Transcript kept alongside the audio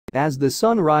As the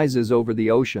sun rises over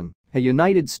the ocean, a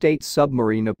United States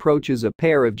submarine approaches a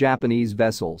pair of Japanese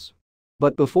vessels.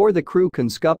 But before the crew can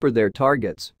scupper their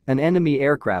targets, an enemy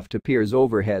aircraft appears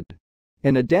overhead.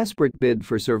 In a desperate bid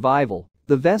for survival,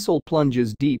 the vessel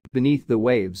plunges deep beneath the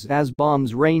waves as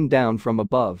bombs rain down from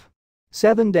above.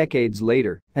 7 decades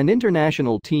later, an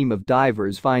international team of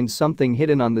divers finds something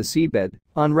hidden on the seabed,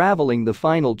 unraveling the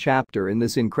final chapter in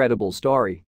this incredible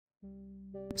story.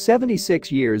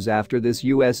 76 years after this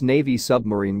U.S. Navy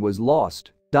submarine was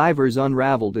lost, divers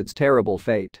unraveled its terrible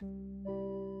fate.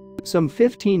 Some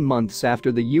 15 months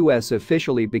after the U.S.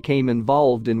 officially became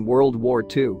involved in World War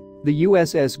II, the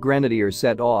USS Grenadier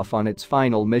set off on its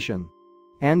final mission.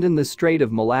 And in the Strait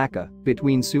of Malacca,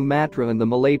 between Sumatra and the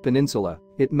Malay Peninsula,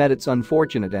 it met its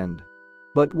unfortunate end.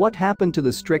 But what happened to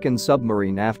the stricken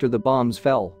submarine after the bombs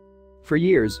fell? For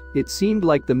years, it seemed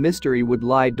like the mystery would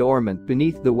lie dormant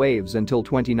beneath the waves until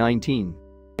 2019.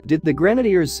 Did the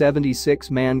Grenadier's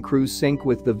 76-man crew sink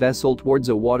with the vessel towards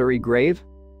a watery grave?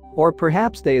 Or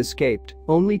perhaps they escaped,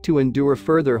 only to endure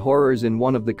further horrors in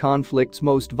one of the conflict's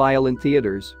most violent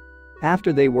theaters?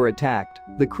 After they were attacked,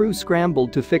 the crew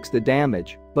scrambled to fix the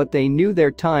damage, but they knew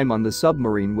their time on the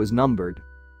submarine was numbered.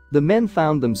 The men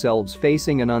found themselves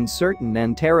facing an uncertain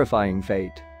and terrifying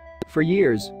fate. For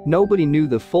years, nobody knew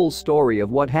the full story of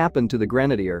what happened to the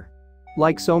Grenadier.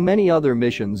 Like so many other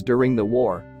missions during the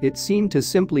war, it seemed to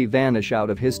simply vanish out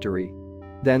of history.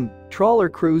 Then, trawler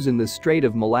crews in the Strait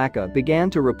of Malacca began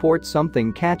to report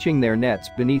something catching their nets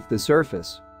beneath the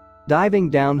surface. Diving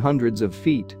down hundreds of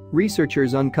feet,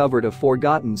 researchers uncovered a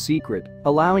forgotten secret,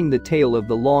 allowing the tale of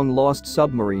the long-lost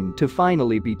submarine to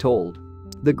finally be told.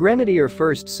 The Grenadier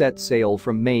first set sail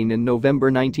from Maine in November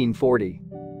 1940.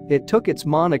 It took its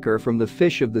moniker from the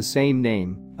fish of the same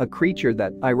name, a creature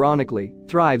that, ironically,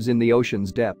 thrives in the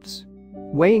ocean's depths.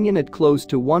 Weighing in at close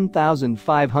to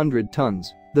 1,500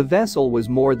 tons, the vessel was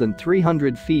more than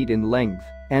 300 feet in length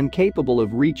and capable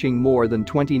of reaching more than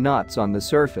 20 knots on the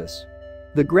surface.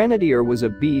 The Grenadier was a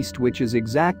beast, which is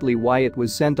exactly why it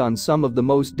was sent on some of the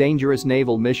most dangerous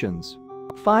naval missions.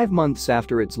 5 months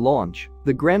after its launch,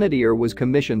 the Grenadier was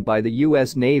commissioned by the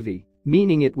U.S. Navy,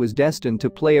 meaning it was destined to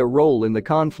play a role in the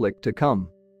conflict to come.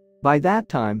 By that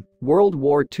time, World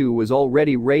War II was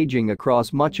already raging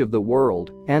across much of the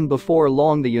world, and before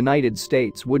long the United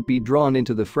States would be drawn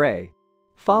into the fray.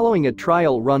 Following a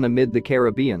trial run amid the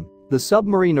Caribbean, the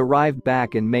submarine arrived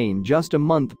back in Maine just a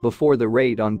month before the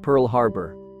raid on Pearl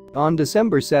Harbor. On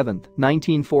December 7,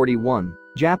 1941,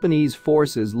 Japanese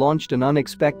forces launched an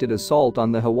unexpected assault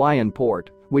on the Hawaiian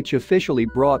port, which officially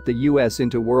brought the U.S.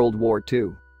 into World War II.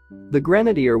 The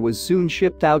Grenadier was soon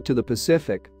shipped out to the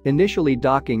Pacific, initially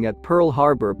docking at Pearl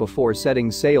Harbor before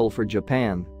setting sail for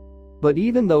Japan. But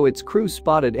even though its crew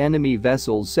spotted enemy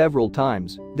vessels several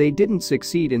times, they didn't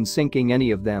succeed in sinking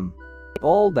any of them.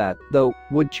 All that, though,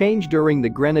 would change during the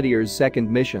Grenadier's second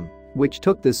mission, which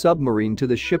took the submarine to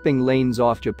the shipping lanes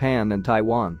off Japan and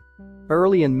Taiwan.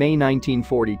 Early in May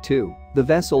 1942, the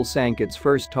vessel sank its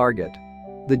first target,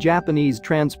 the Japanese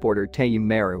transporter Teiyu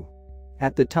Meru.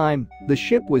 At the time, the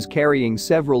ship was carrying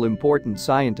several important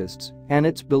scientists, and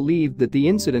it's believed that the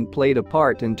incident played a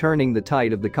part in turning the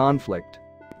tide of the conflict.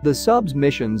 The sub's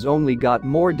missions only got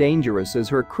more dangerous as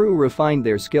her crew refined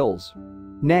their skills.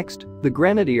 Next, the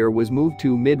Grenadier was moved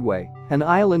to Midway, an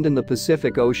island in the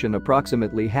Pacific Ocean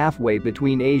approximately halfway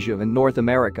between Asia and North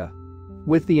America.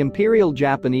 With the Imperial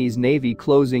Japanese Navy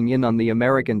closing in on the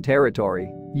American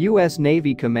territory, U.S.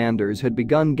 Navy commanders had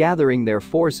begun gathering their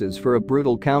forces for a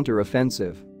brutal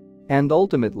counter-offensive. And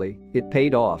ultimately, it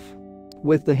paid off.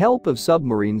 With the help of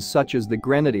submarines such as the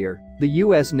Grenadier, the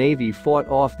U.S. Navy fought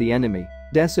off the enemy,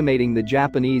 decimating the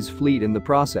Japanese fleet in the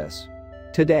process.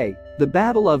 Today, the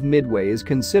Battle of Midway is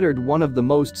considered one of the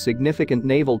most significant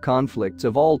naval conflicts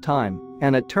of all time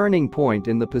and a turning point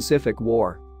in the Pacific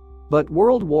War. But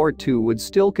World War II would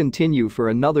still continue for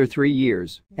another 3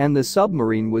 years, and the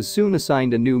submarine was soon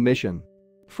assigned a new mission.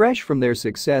 Fresh from their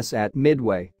success at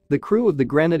Midway, the crew of the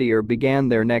Grenadier began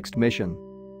their next mission.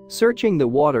 Searching the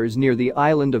waters near the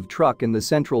island of Truk in the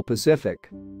Central Pacific.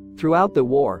 Throughout the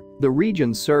war, the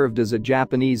region served as a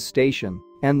Japanese station,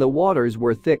 and the waters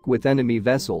were thick with enemy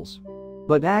vessels.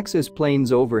 But Axis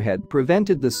planes overhead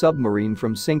prevented the submarine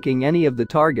from sinking any of the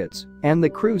targets, and the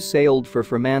crew sailed for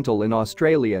Fremantle in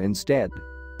Australia instead.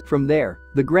 From there,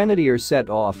 the Grenadier set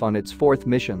off on its fourth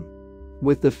mission.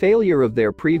 With the failure of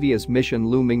their previous mission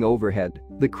looming overhead,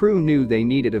 the crew knew they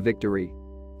needed a victory.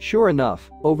 Sure enough,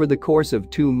 over the course of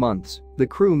 2 months, the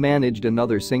crew managed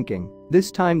another sinking,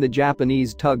 this time the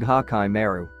Japanese tug Hawkeye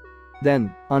Maru.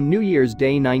 Then, on New Year's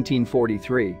Day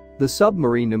 1943, the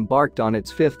submarine embarked on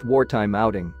its fifth wartime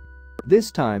outing.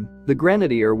 This time, the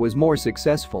Grenadier was more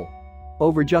successful.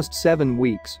 Over just 7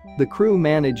 weeks, the crew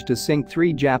managed to sink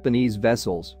 3 Japanese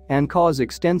vessels and cause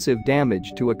extensive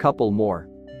damage to a couple more.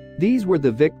 These were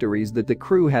the victories that the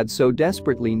crew had so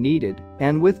desperately needed,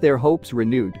 and with their hopes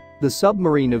renewed, the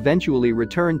submarine eventually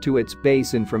returned to its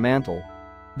base in Fremantle.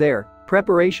 There,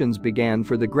 preparations began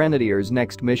for the Grenadier's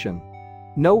next mission.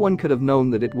 No one could have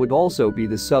known that it would also be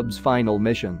the sub's final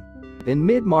mission. In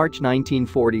mid-March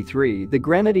 1943, the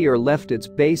Grenadier left its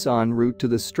base en route to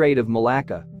the Strait of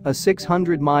Malacca, a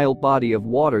 600-mile body of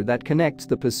water that connects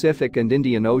the Pacific and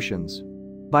Indian Oceans.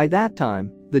 By that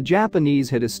time, the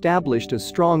Japanese had established a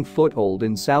strong foothold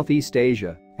in Southeast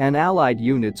Asia, and Allied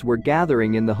units were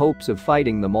gathering in the hopes of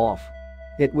fighting them off.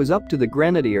 It was up to the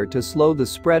Grenadier to slow the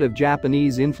spread of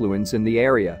Japanese influence in the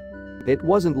area. It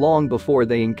wasn't long before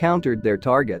they encountered their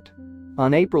target.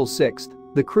 On April 6,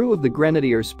 the crew of the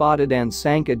Grenadier spotted and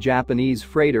sank a Japanese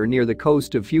freighter near the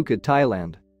coast of Phuket,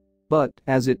 Thailand. But,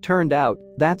 as it turned out,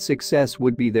 that success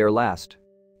would be their last.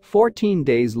 14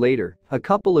 days later, a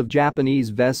couple of Japanese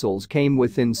vessels came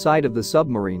within sight of the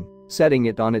submarine, setting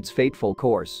it on its fateful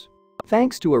course.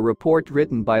 Thanks to a report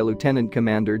written by Lieutenant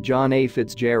Commander John A.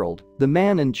 Fitzgerald, the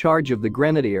man in charge of the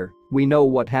Grenadier, we know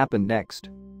what happened next.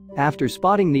 After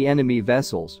spotting the enemy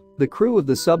vessels, the crew of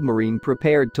the submarine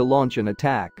prepared to launch an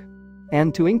attack.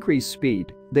 And to increase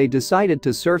speed, they decided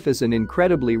to surface an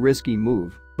incredibly risky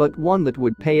move, but one that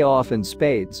would pay off in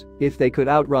spades if they could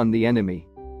outrun the enemy.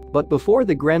 But before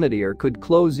the Grenadier could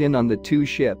close in on the 2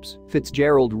 ships,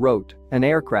 Fitzgerald wrote, an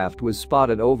aircraft was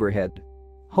spotted overhead.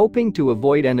 Hoping to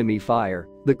avoid enemy fire,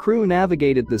 the crew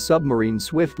navigated the submarine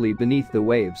swiftly beneath the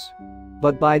waves.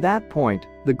 But by that point,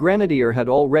 the Grenadier had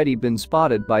already been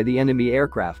spotted by the enemy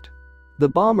aircraft. The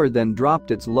bomber then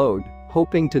dropped its load,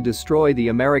 hoping to destroy the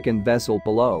American vessel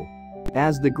below.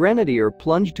 As the Grenadier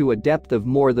plunged to a depth of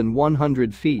more than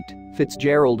 100 feet,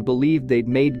 Fitzgerald believed they'd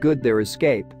made good their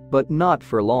escape, but not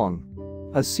for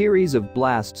long. A series of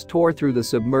blasts tore through the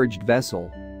submerged vessel.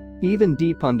 Even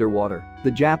deep underwater,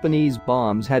 the Japanese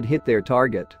bombs had hit their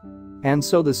target. And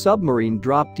so the submarine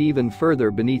dropped even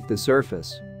further beneath the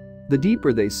surface. The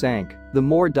deeper they sank, the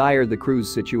more dire the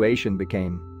crew's situation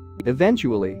became.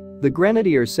 Eventually, the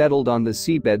Grenadier settled on the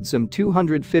seabed some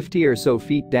 250 or so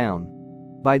feet down.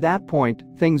 By that point,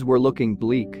 things were looking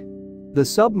bleak. The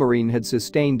submarine had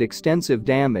sustained extensive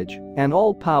damage, and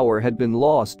all power had been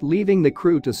lost, leaving the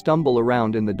crew to stumble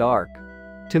around in the dark.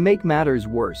 To make matters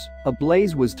worse, a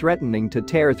blaze was threatening to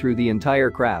tear through the entire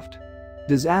craft.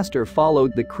 Disaster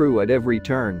followed the crew at every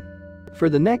turn. For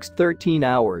the next 13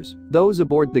 hours, those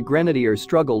aboard the Grenadier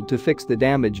struggled to fix the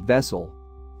damaged vessel.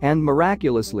 And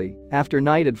miraculously, after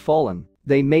night had fallen,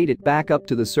 they made it back up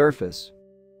to the surface.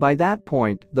 By that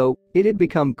point, though, it had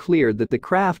become clear that the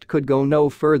craft could go no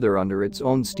further under its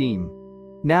own steam.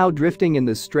 Now drifting in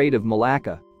the Strait of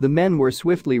Malacca, the men were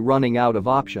swiftly running out of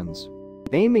options.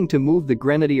 Aiming to move the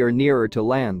Grenadier nearer to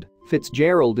land,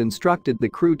 Fitzgerald instructed the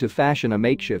crew to fashion a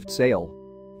makeshift sail.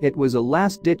 It was a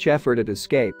last-ditch effort at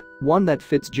escape, one that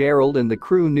Fitzgerald and the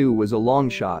crew knew was a long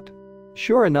shot.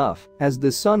 Sure enough, as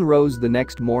the sun rose the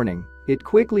next morning, it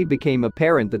quickly became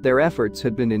apparent that their efforts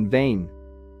had been in vain.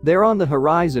 There on the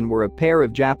horizon were a pair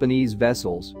of Japanese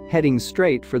vessels, heading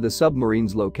straight for the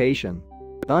submarine's location.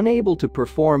 Unable to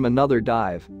perform another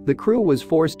dive, the crew was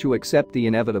forced to accept the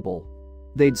inevitable.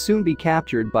 They'd soon be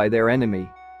captured by their enemy.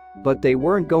 But they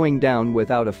weren't going down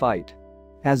without a fight.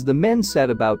 As the men set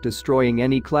about destroying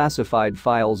any classified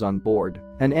files on board,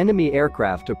 an enemy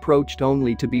aircraft approached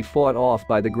only to be fought off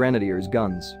by the Grenadier's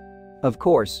guns. Of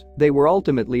course, they were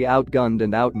ultimately outgunned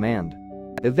and outmanned.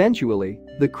 Eventually,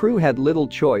 the crew had little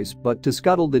choice but to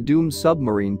scuttle the doomed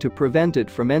submarine to prevent it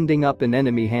from ending up in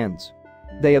enemy hands.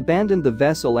 They abandoned the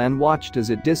vessel and watched as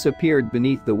it disappeared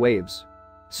beneath the waves.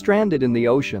 Stranded in the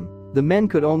ocean, the men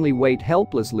could only wait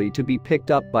helplessly to be picked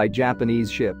up by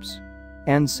Japanese ships.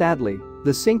 And sadly,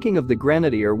 the sinking of the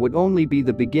Grenadier would only be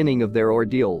the beginning of their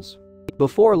ordeals.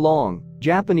 Before long,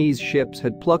 Japanese ships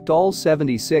had plucked all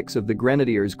 76 of the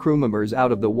Grenadier's crew members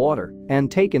out of the water and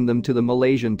taken them to the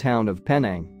Malaysian town of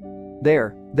Penang.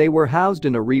 There, they were housed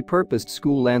in a repurposed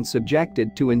school and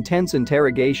subjected to intense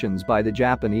interrogations by the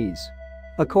Japanese.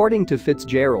 According to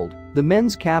Fitzgerald, the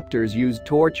men's captors used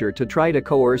torture to try to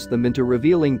coerce them into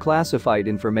revealing classified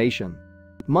information.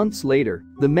 Months later,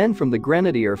 the men from the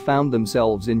Grenadier found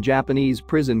themselves in Japanese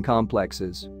prison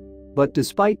complexes. But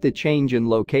despite the change in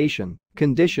location,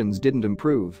 conditions didn't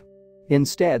improve.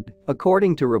 Instead,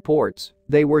 according to reports,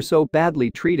 they were so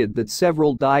badly treated that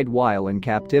several died while in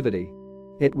captivity.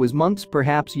 It was months,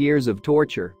 perhaps years of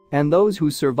torture, and those who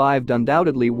survived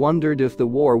undoubtedly wondered if the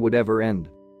war would ever end.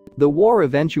 The war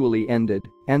eventually ended,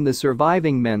 and the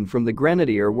surviving men from the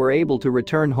Grenadier were able to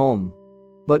return home.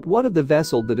 But what of the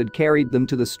vessel that had carried them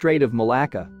to the Strait of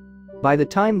Malacca? By the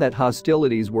time that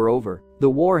hostilities were over, the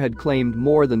war had claimed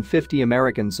more than 50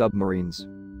 American submarines.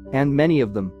 And many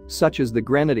of them, such as the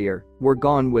Grenadier, were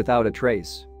gone without a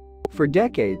trace. For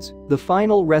decades, the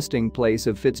final resting place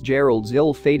of Fitzgerald's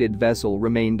ill-fated vessel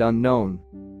remained unknown.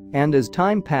 And as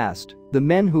time passed, the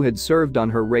men who had served on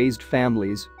her raised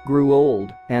families, grew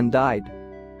old, and died.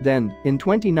 Then, in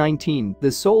 2019,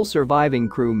 the sole surviving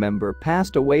crew member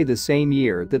passed away the same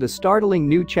year that a startling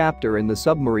new chapter in the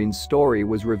submarine's story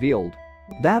was revealed.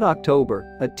 That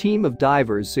October, a team of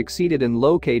divers succeeded in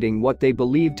locating what they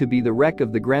believed to be the wreck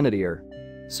of the Grenadier.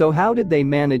 So how did they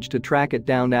manage to track it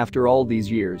down after all these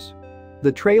years?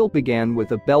 The trail began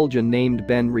with a Belgian named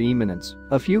Ben Reeminence,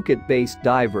 a Phuket-based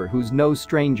diver who's no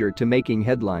stranger to making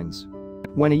headlines.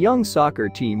 When a young soccer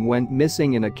team went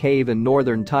missing in a cave in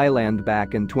northern Thailand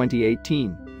back in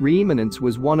 2018, Reeminence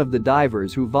was one of the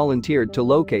divers who volunteered to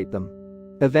locate them.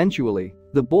 Eventually,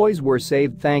 the boys were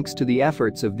saved thanks to the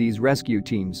efforts of these rescue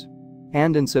teams.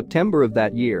 And in September of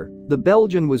that year, the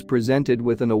Belgian was presented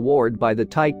with an award by the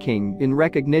Thai king in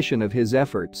recognition of his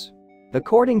efforts.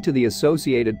 According to the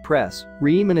Associated Press,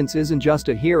 Reeminence isn't just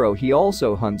a hero, he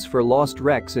also hunts for lost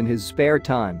wrecks in his spare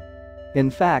time. In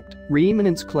fact,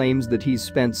 Reeminence claims that he's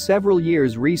spent several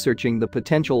years researching the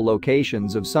potential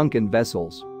locations of sunken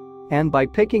vessels. And by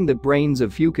picking the brains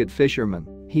of Phuket fishermen,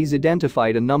 he's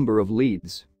identified a number of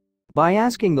leads. By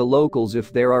asking the locals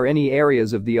if there are any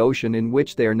areas of the ocean in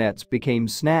which their nets became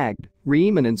snagged,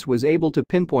 Reeminence was able to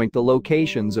pinpoint the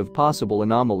locations of possible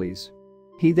anomalies.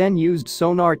 He then used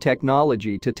sonar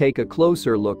technology to take a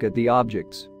closer look at the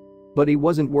objects. But he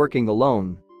wasn't working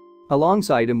alone.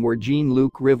 Alongside him were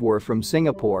Jean-Luc Rivoire from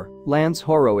Singapore, Lance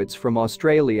Horowitz from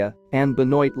Australia, and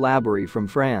Benoit Laborie from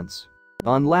France.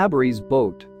 On Laborie's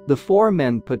boat, the four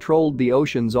men patrolled the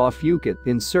oceans off Phuket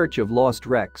in search of lost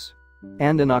wrecks.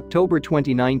 And in October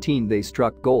 2019 they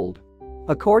struck gold.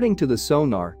 According to the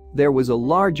sonar, there was a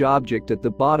large object at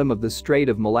the bottom of the Strait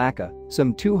of Malacca,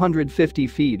 some 250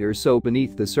 feet or so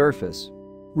beneath the surface.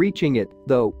 Reaching it,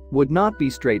 though, would not be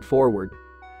straightforward.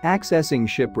 Accessing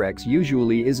shipwrecks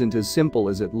usually isn't as simple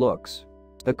as it looks.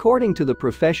 According to the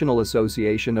Professional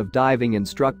Association of Diving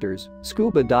Instructors,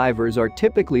 scuba divers are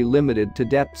typically limited to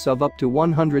depths of up to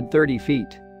 130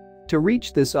 feet. To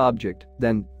reach this object,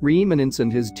 then, Reeminence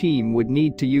and his team would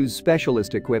need to use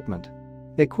specialist equipment.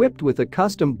 Equipped with a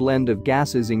custom blend of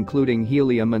gases including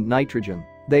helium and nitrogen,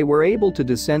 they were able to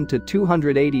descend to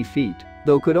 280 feet,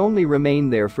 though could only remain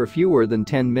there for fewer than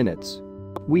 10 minutes.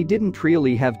 "We didn't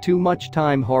really have too much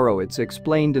time," Horowitz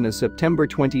explained in a September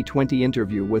 2020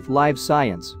 interview with Live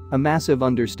Science, a massive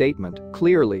understatement,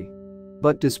 clearly.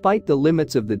 But despite the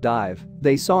limits of the dive,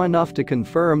 they saw enough to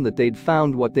confirm that they'd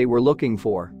found what they were looking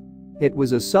for. It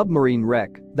was a submarine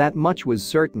wreck, that much was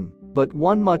certain, but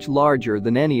one much larger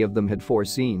than any of them had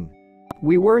foreseen.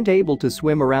 "We weren't able to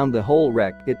swim around the whole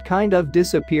wreck, it kind of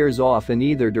disappears off in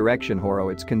either direction,"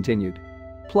 Horowitz continued.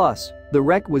 Plus, the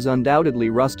wreck was undoubtedly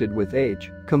rusted with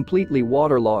age, completely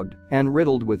waterlogged, and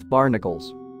riddled with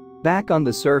barnacles. Back on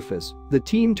the surface, the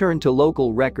team turned to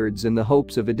local records in the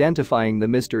hopes of identifying the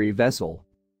mystery vessel.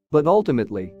 But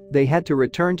ultimately, they had to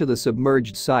return to the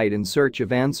submerged site in search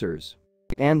of answers.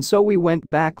 "And so we went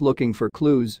back looking for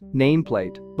clues,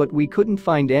 nameplate, but we couldn't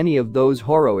find any of those,"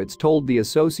 Horowitz told the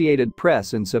Associated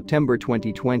Press in September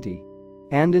 2020.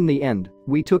 "And in the end,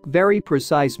 we took very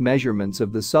precise measurements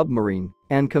of the submarine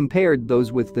and compared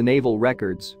those with the naval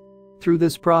records. Through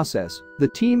this process, the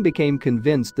team became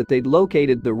convinced that they'd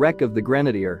located the wreck of the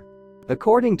Grenadier."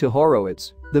 According to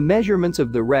Horowitz, the measurements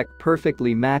of the wreck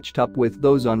perfectly matched up with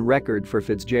those on record for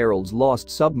Fitzgerald's lost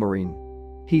submarine.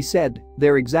 He said,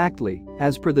 "They're exactly,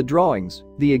 as per the drawings,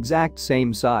 the exact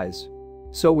same size.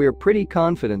 So we're pretty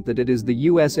confident that it is the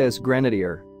USS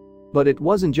Grenadier." But it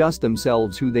wasn't just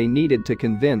themselves who they needed to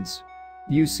convince.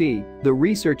 You see, the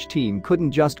research team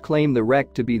couldn't just claim the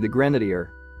wreck to be the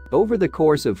Grenadier. Over the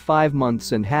course of 5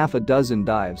 months and half a dozen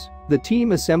dives, the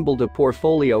team assembled a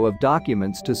portfolio of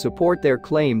documents to support their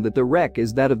claim that the wreck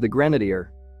is that of the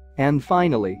Grenadier. And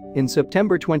finally, in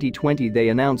September 2020 they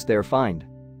announced their find.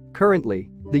 Currently,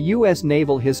 the U.S.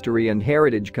 Naval History and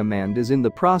Heritage Command is in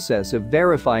the process of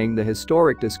verifying the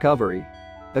historic discovery.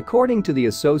 According to the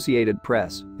Associated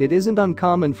Press, it isn't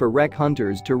uncommon for wreck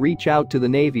hunters to reach out to the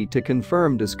Navy to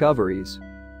confirm discoveries.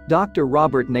 Dr.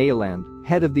 Robert Nayland,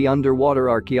 head of the Underwater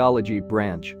Archaeology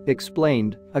branch,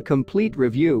 explained, "A complete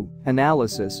review,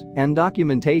 analysis, and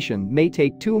documentation may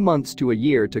take 2 months to a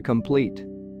year to complete."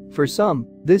 For some,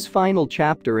 this final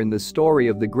chapter in the story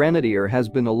of the Grenadier has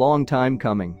been a long time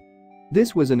coming.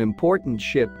 This was an important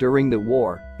ship during the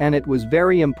war, and it was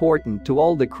very important to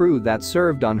all the crew that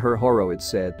served on her, Horowitz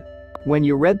said. When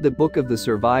you read the book of the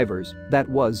survivors, that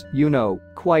was,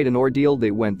 quite an ordeal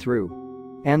they went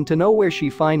through. And to know where she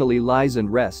finally lies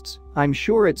and rests, I'm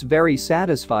sure it's very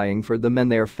satisfying for them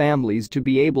and their families to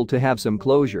be able to have some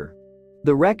closure.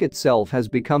 The wreck itself has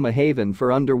become a haven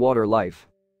for underwater life.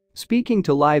 Speaking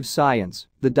to Live Science,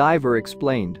 the diver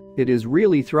explained, it is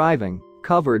really thriving,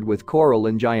 covered with coral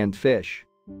and giant fish.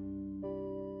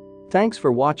 Thanks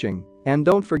for watching, and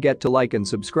don't forget to like and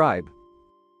subscribe.